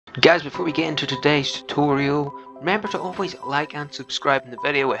Guys, before we get into today's tutorial, remember to always like and subscribe in the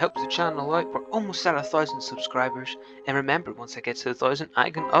video. It helps the channel out. We're almost at 1,000 subscribers, and remember, once I get to 1,000 I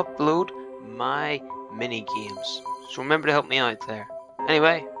can upload my mini games. So remember to help me out there.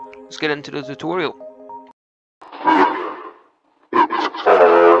 Anyway, let's get into the tutorial.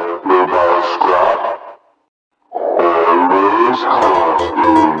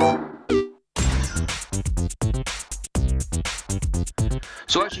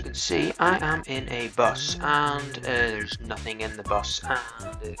 So as you can see, I am in a bus, and there's nothing in the bus,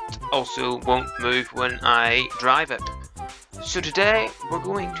 and it also won't move when I drive it. So today we're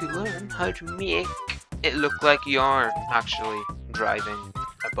going to learn how to make it look like you are actually driving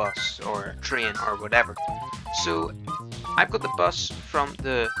a bus or a train or whatever. So I've got the bus from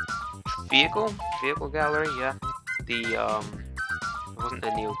the vehicle gallery, yeah. It wasn't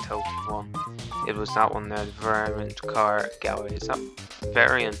the Neo Tilt one. It was that one there, the Variant Car Gallery. Is that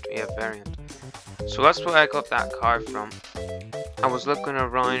Variant? Yeah, Variant. So that's where I got that car from. I was looking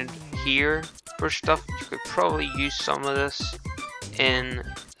around here for stuff. You could probably use some of this in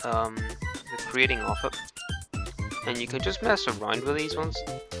the creating of it. And you can just mess around with these ones.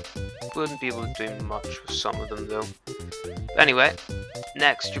 Wouldn't be able to do much with some of them though. But anyway,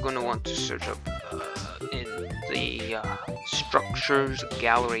 next you're going to want to search up in the structures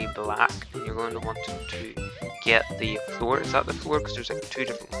gallery black, and you're going to want to get the floor. Is that the floor? Because there's like two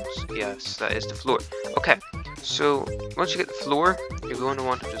different ones. Yes, that is the floor. Okay, so once you get the floor, you're going to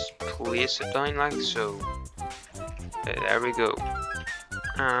want to just place it down like so. Okay, there we go.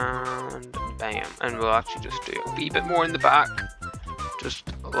 And bam. And we'll actually just do a wee bit more in the back.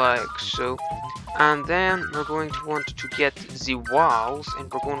 Just like so. And then we're going to want to get the walls,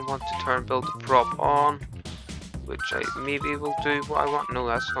 and we're going to want to turn build the prop on, which I maybe will do what I want. No,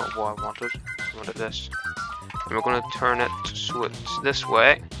 that's not what I wanted. I wanted this. And we're going to turn it so it's this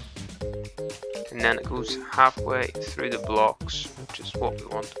way, and then it goes halfway through the blocks, which is what we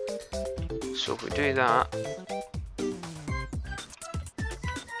want. So if we do that,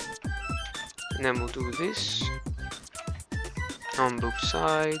 and then we'll do this on both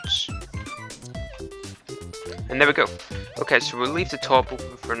sides. And there we go. Okay, so we'll leave the top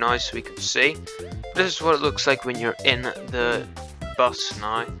open for now so we can see. This is what it looks like when you're in the bus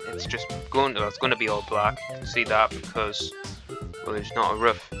now. It's just going to, it's going to be all black. You can see that because, well, there's not a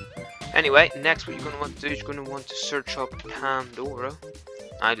roof. Anyway, next what you're going to want to do is you're going to want to search up Pandora.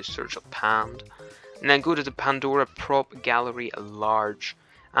 I just search up Pand. And then go to the Pandora Prop Gallery Large.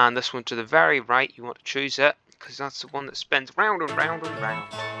 And this one to the very right, you want to choose it, because that's the one that spins round and round and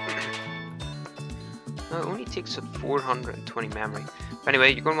round. No, it only takes up 420 memory. But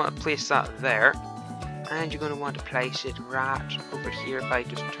anyway, you're going to want to place that there. And you're going to want to place it right over here if I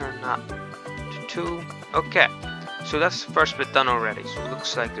just turn that to 2. Okay, so that's the first bit done already. So it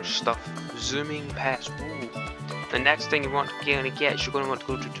looks like there's stuff zooming past. Ooh. The next thing you want to get is you're going to want to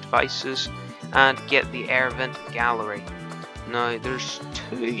go to devices and get the air vent gallery. Now there's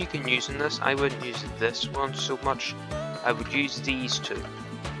 2 you can use in this. I wouldn't use this one so much. I would use these 2.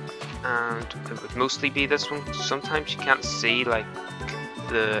 And it would mostly be this one. Sometimes you can't see like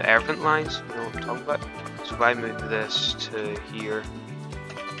the air vent lines, you know what I'm talking about. So if I move this to here,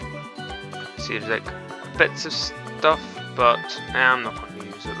 see there's like bits of stuff, but I'm not going to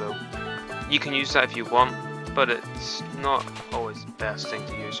use it though. You can use that if you want, but it's not always the best thing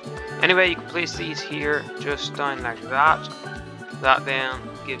to use. Anyway, you can place these here just down like that. That then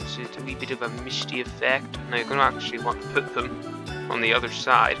gives it a wee bit of a misty effect. Now you're going to actually want to put them on the other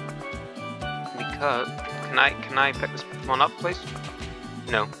side. Because, can I pick this one up, please?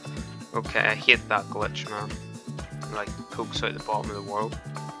 No. Okay, I hate that glitch, man. It, like, pokes out the bottom of the world.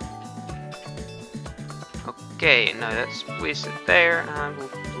 Okay, now let's place it there, and we'll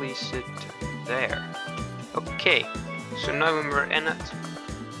place it there. Okay, so now when we're in it,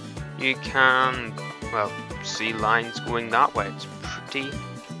 you can, well, see lines going that way. It's pretty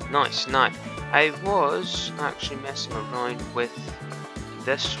nice. Now, I was actually messing around with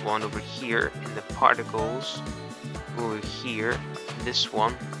this one over here in the particles over here, this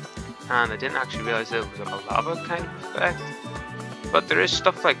one, and I didn't actually realize that it was like a lava kind of effect. But there is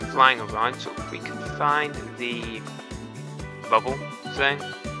stuff like flying around, so if we can find the bubble thing,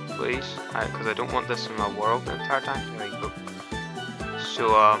 please, because I don't want this in my world the entire time. There you go.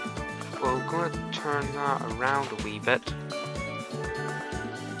 So we're going to turn that around a wee bit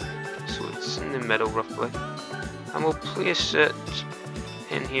so it's in the middle roughly, and we'll place it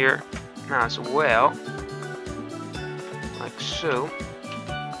in here as well, like so.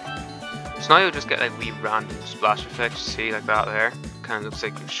 So now you'll just get like wee random splash effects, see, like that there. Kind of looks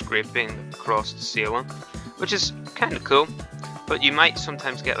like you're scraping across the ceiling, which is kind of cool. But you might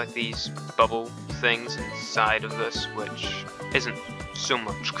sometimes get like these bubble things inside of this, which isn't so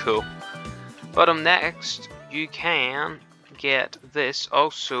much cool. But next, you can get this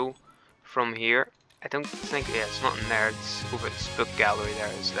also from here. I don't think, yeah, it's not in there, it's over at this book gallery there,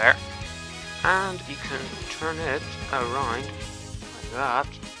 is there. And you can turn it around like that.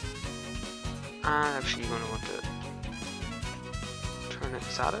 And actually you're going to want to turn it,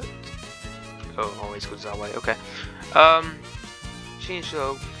 is that it? Oh, it always goes that way, okay. Change the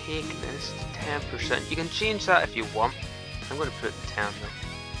opaqueness to 10%. You can change that if you want. I'm going to put it to 10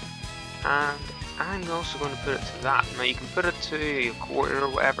 though. And I'm also going to put it to that. Now you can put it to a quarter or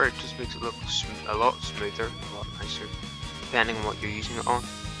whatever, it just makes it look a lot smoother, a lot nicer, depending on what you're using it on.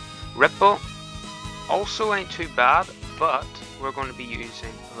 Ripple also ain't too bad, but we're going to be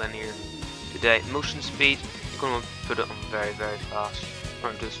using linear today. Motion speed, you're going to put it on very, very fast.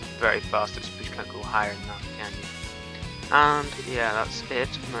 Or just very fast, you can't go higher than that, can you? And yeah, that's it.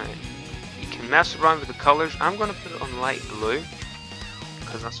 Now, you can mess around with the colors. I'm going to put it on light blue,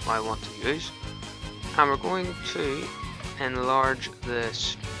 because that's what I want to use. And we're going to enlarge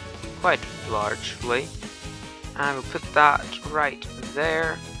this quite largely. And we'll put that right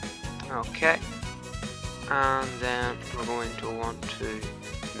there. Okay. And then we're going to want to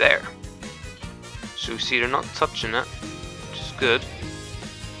there. So see, they're not touching it, which is good.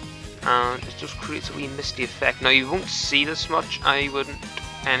 And it just creates a wee misty effect. Now you won't see this much. I wouldn't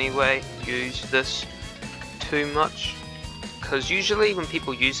anyway use this too much, because usually when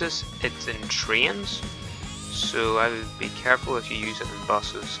people use this, it's in trains. So I would be careful if you use it in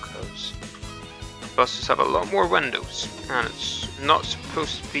buses, because buses have a lot more windows, and it's not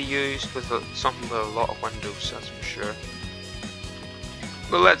supposed to be used with something with a lot of windows, that's for sure.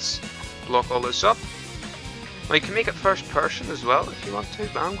 Well, let's block all this up. Now you can make it first person as well if you want to,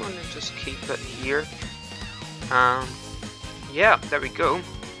 but I'm going to just keep it here. Yeah, there we go.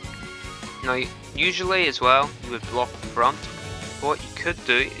 Now usually as well you would block the front. What you could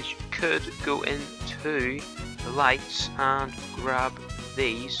do is you could go into the lights and grab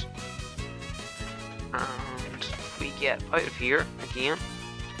these. And if we get out of here again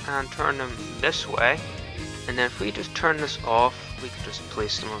and turn them this way, and then if we just turn this off, we can just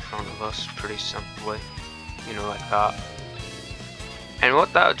place them in front of us pretty simply. You know, like that. And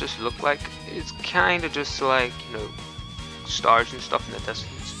what that would just look like is kind of just like, you know, stars and stuff in the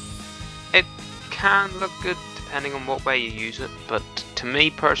distance. It can look good depending on what way you use it, but to me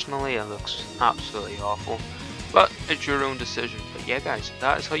personally it looks absolutely awful. But it's your own decision. But yeah guys,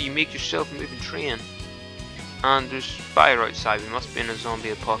 that is how you make yourself a moving train. And there's fire outside, we must be in a zombie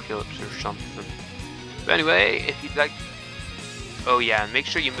apocalypse or something. But anyway, if you'd like... Oh yeah, make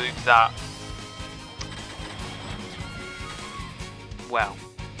sure you move that. Well,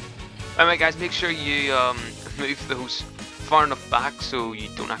 anyway guys, make sure you move those far enough back so you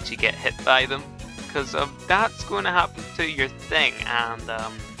don't actually get hit by them, because that's going to happen to your thing, and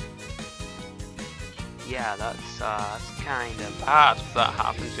yeah, that's kind of bad if that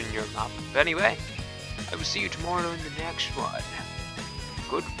happens in your map. But anyway, I will see you tomorrow in the next one.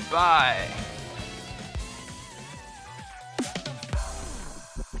 Goodbye.